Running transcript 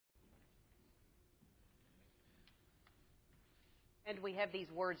And we have these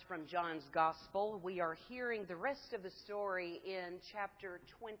words from John's Gospel. We are hearing the rest of the story in chapter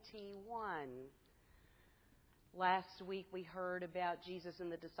 21. Last week we heard about Jesus and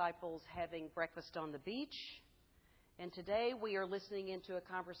the disciples having breakfast on the beach. And today we are listening into a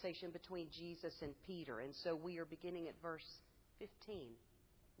conversation between Jesus and Peter. And so we are beginning at verse 15.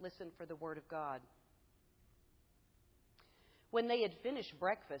 Listen for the word of God. When they had finished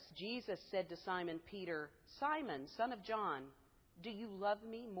breakfast, Jesus said to Simon Peter, "Simon, son of John, do you love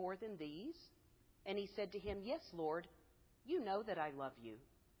me more than these?" And he said to him, "Yes, Lord, you know that I love you."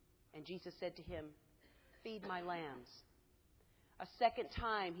 And Jesus said to him, "Feed my lambs." A second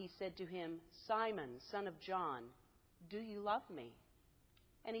time he said to him, "Simon, son of John, do you love me?"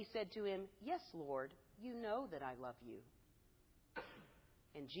 And he said to him, "Yes, Lord, you know that I love you."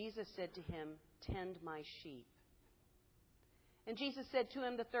 And Jesus said to him, "Tend my sheep." And Jesus said to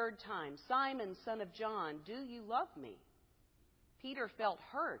him the third time, "Simon, son of John, do you love me?" Peter felt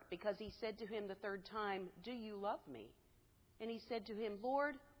hurt because he said to him the third time, "Do you love me?" And he said to him,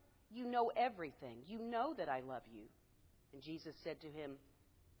 "Lord, you know everything. You know that I love you." And Jesus said to him,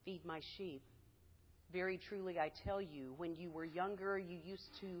 "Feed my sheep. Very truly I tell you, when you were younger, you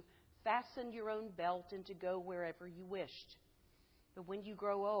used to fasten your own belt and to go wherever you wished. But when you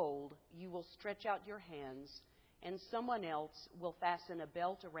grow old, you will stretch out your hands, and someone else will fasten a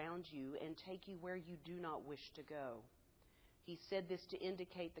belt around you and take you where you do not wish to go." He said this to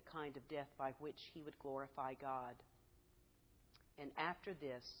indicate the kind of death by which he would glorify God. And after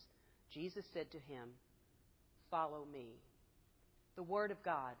this, Jesus said to him, "Follow me." The word of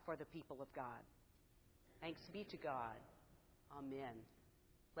God for the people of God. Thanks be to God. Amen.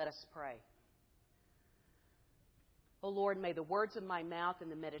 Let us pray. O Lord, may the words of my mouth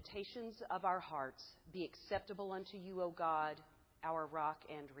and the meditations of our hearts be acceptable unto you, O God, our rock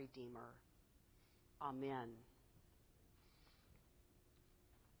and redeemer. Amen.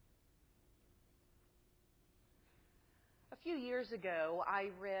 A few years ago, I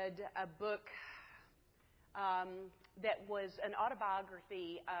read a book that was an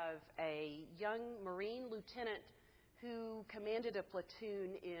autobiography of a young Marine lieutenant who commanded a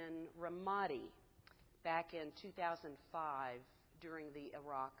platoon in Ramadi back in 2005 during the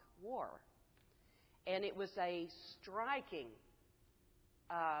Iraq War. And it was a striking,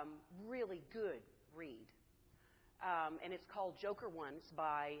 really good read. And it's called Joker Ones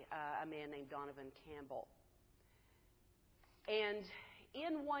by a man named Donovan Campbell. And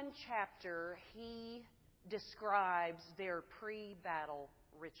in one chapter, he describes their pre-battle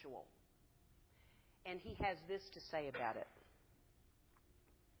ritual. And he has this to say about it.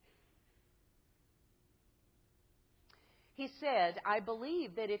 He said, "I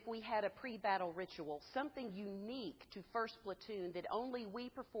believe that if we had a pre-battle ritual, something unique to 1st Platoon that only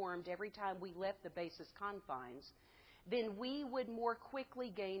we performed every time we left the base's confines, then we would more quickly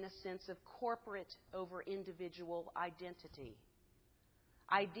gain a sense of corporate over individual identity.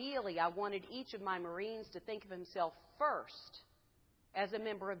 Ideally, I wanted each of my Marines to think of himself first as a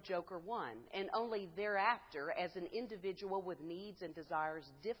member of Joker One, and only thereafter as an individual with needs and desires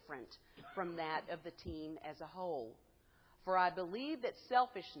different from that of the team as a whole. For I believe that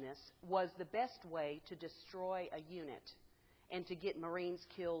selfishness was the best way to destroy a unit and to get Marines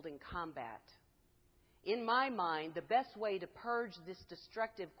killed in combat. In my mind, the best way to purge this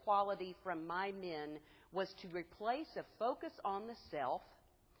destructive quality from my men was to replace a focus on the self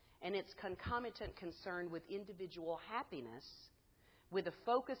and its concomitant concern with individual happiness with a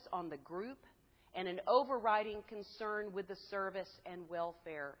focus on the group and an overriding concern with the service and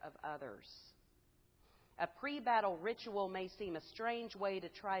welfare of others. A pre-battle ritual may seem a strange way to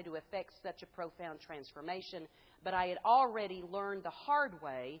try to effect such a profound transformation, but I had already learned the hard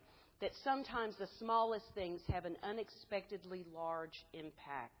way that sometimes the smallest things have an unexpectedly large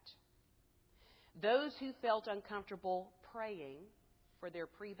impact. Those who felt uncomfortable praying, for their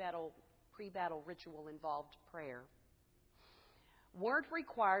pre-battle ritual involved prayer, weren't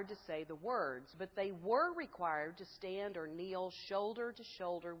required to say the words, but they were required to stand or kneel shoulder to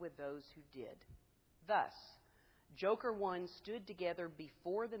shoulder with those who did. Thus, Joker One stood together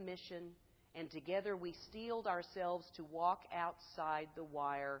before the mission, and together we steeled ourselves to walk outside the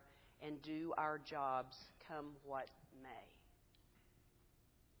wire and do our jobs, come what may.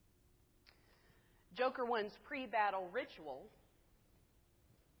 Joker One's pre-battle ritual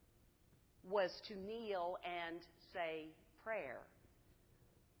was to kneel and say prayer.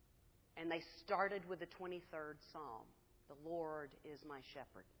 And they started with the 23rd Psalm, "The Lord is my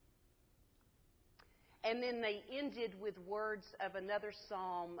shepherd." And then they ended with words of another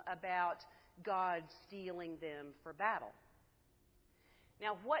psalm about God steeling them for battle.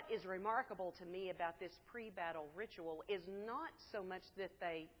 Now, what is remarkable to me about this pre-battle ritual is not so much that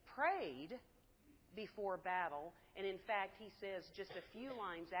they prayed before battle, and in fact, he says just a few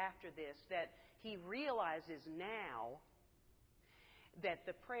lines after this that he realizes now that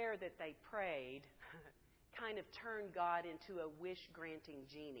the prayer that they prayed kind of turned God into a wish-granting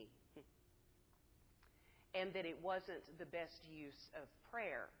genie, and that it wasn't the best use of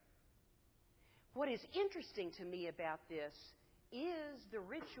prayer. What is interesting to me about this is the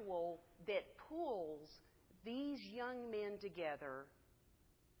ritual that pulls these young men together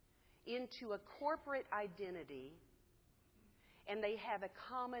into a corporate identity, and they have a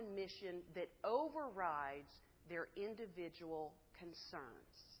common mission that overrides their individual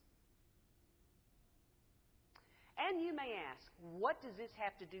concerns. And you may ask, what does this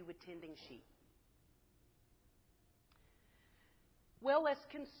have to do with tending sheep? Well, let's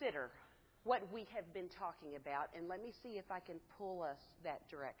consider what we have been talking about, and let me see if I can pull us that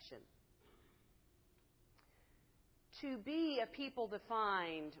direction. To be a people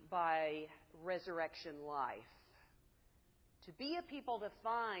defined by resurrection life, to be a people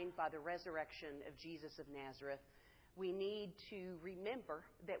defined by the resurrection of Jesus of Nazareth, we need to remember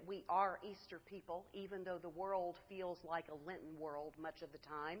that we are Easter people, even though the world feels like a Lenten world much of the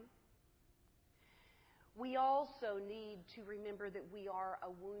time. We also need to remember that we are a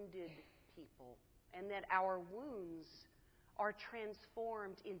wounded people, and that our wounds are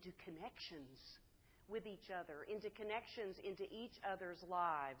transformed into connections with each other, into connections into each other's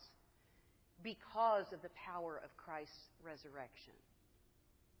lives because of the power of Christ's resurrection.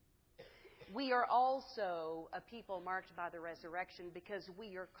 We are also a people marked by the resurrection because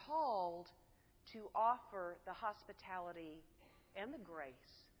we are called to offer the hospitality and the grace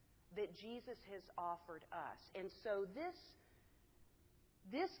that Jesus has offered us. And so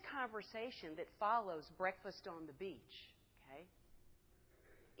this conversation that follows breakfast on the beach, okay,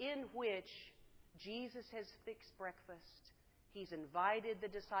 in which Jesus has fixed breakfast, he's invited the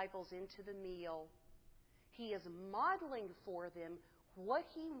disciples into the meal, he is modeling for them what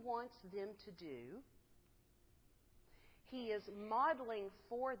he wants them to do. He is modeling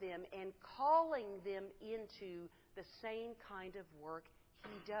for them and calling them into the same kind of work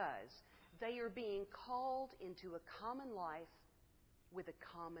he does. They are being called into a common life with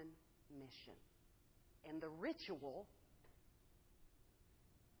a common mission. And the ritual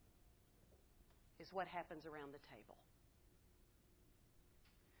is what happens around the table.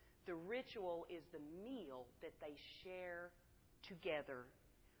 The ritual is the meal that they share together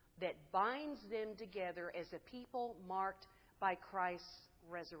that binds them together as a people marked by Christ's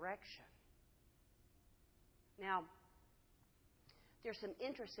resurrection. Now, there's some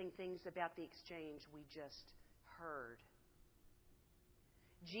interesting things about the exchange we just heard.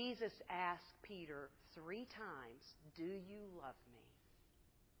 Jesus asked Peter 3 times, "Do you love me?"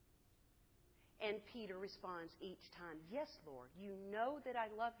 And Peter responds each time, "Yes, Lord, you know that I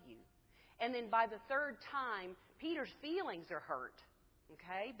love you." And then by the 3rd time, Peter's feelings are hurt,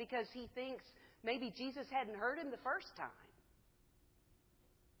 okay? Because he thinks maybe Jesus hadn't heard him the first time.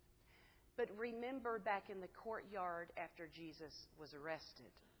 But remember back in the courtyard after Jesus was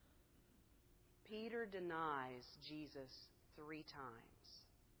arrested, Peter denies Jesus 3 times.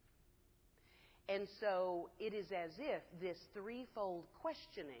 And so it is as if this threefold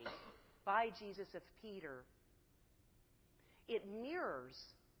questioning by Jesus of Peter, it mirrors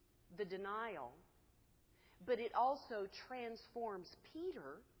the denial, but it also transforms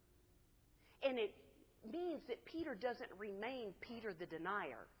Peter, and it means that Peter doesn't remain Peter the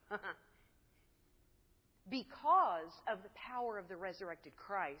denier. Because of the power of the resurrected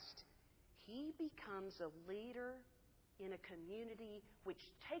Christ, he becomes a leader in a community which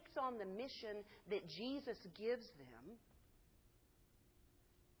takes on the mission that Jesus gives them,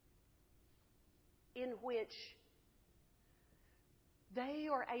 in which they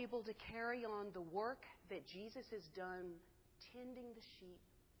are able to carry on the work that Jesus has done, tending the sheep,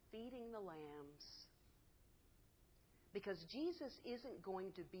 feeding the lambs, because Jesus isn't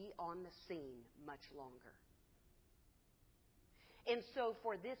going to be on the scene much longer. And so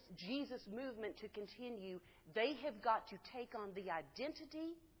for this Jesus movement to continue, they have got to take on the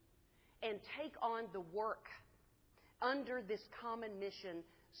identity and take on the work under this common mission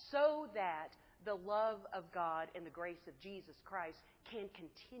so that the love of God and the grace of Jesus Christ can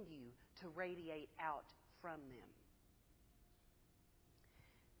continue to radiate out from them.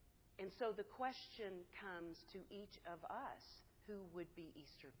 And so the question comes to each of us who would be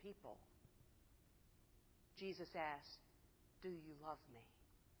Easter people. Jesus asked, "Do you love me?"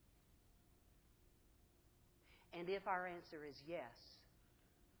 And if our answer is yes,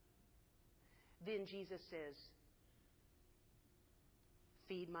 then Jesus says,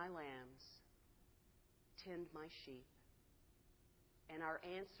 feed my lambs, tend my sheep. And our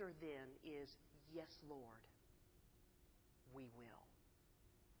answer then is, yes, Lord, we will.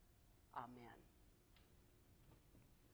 Amen.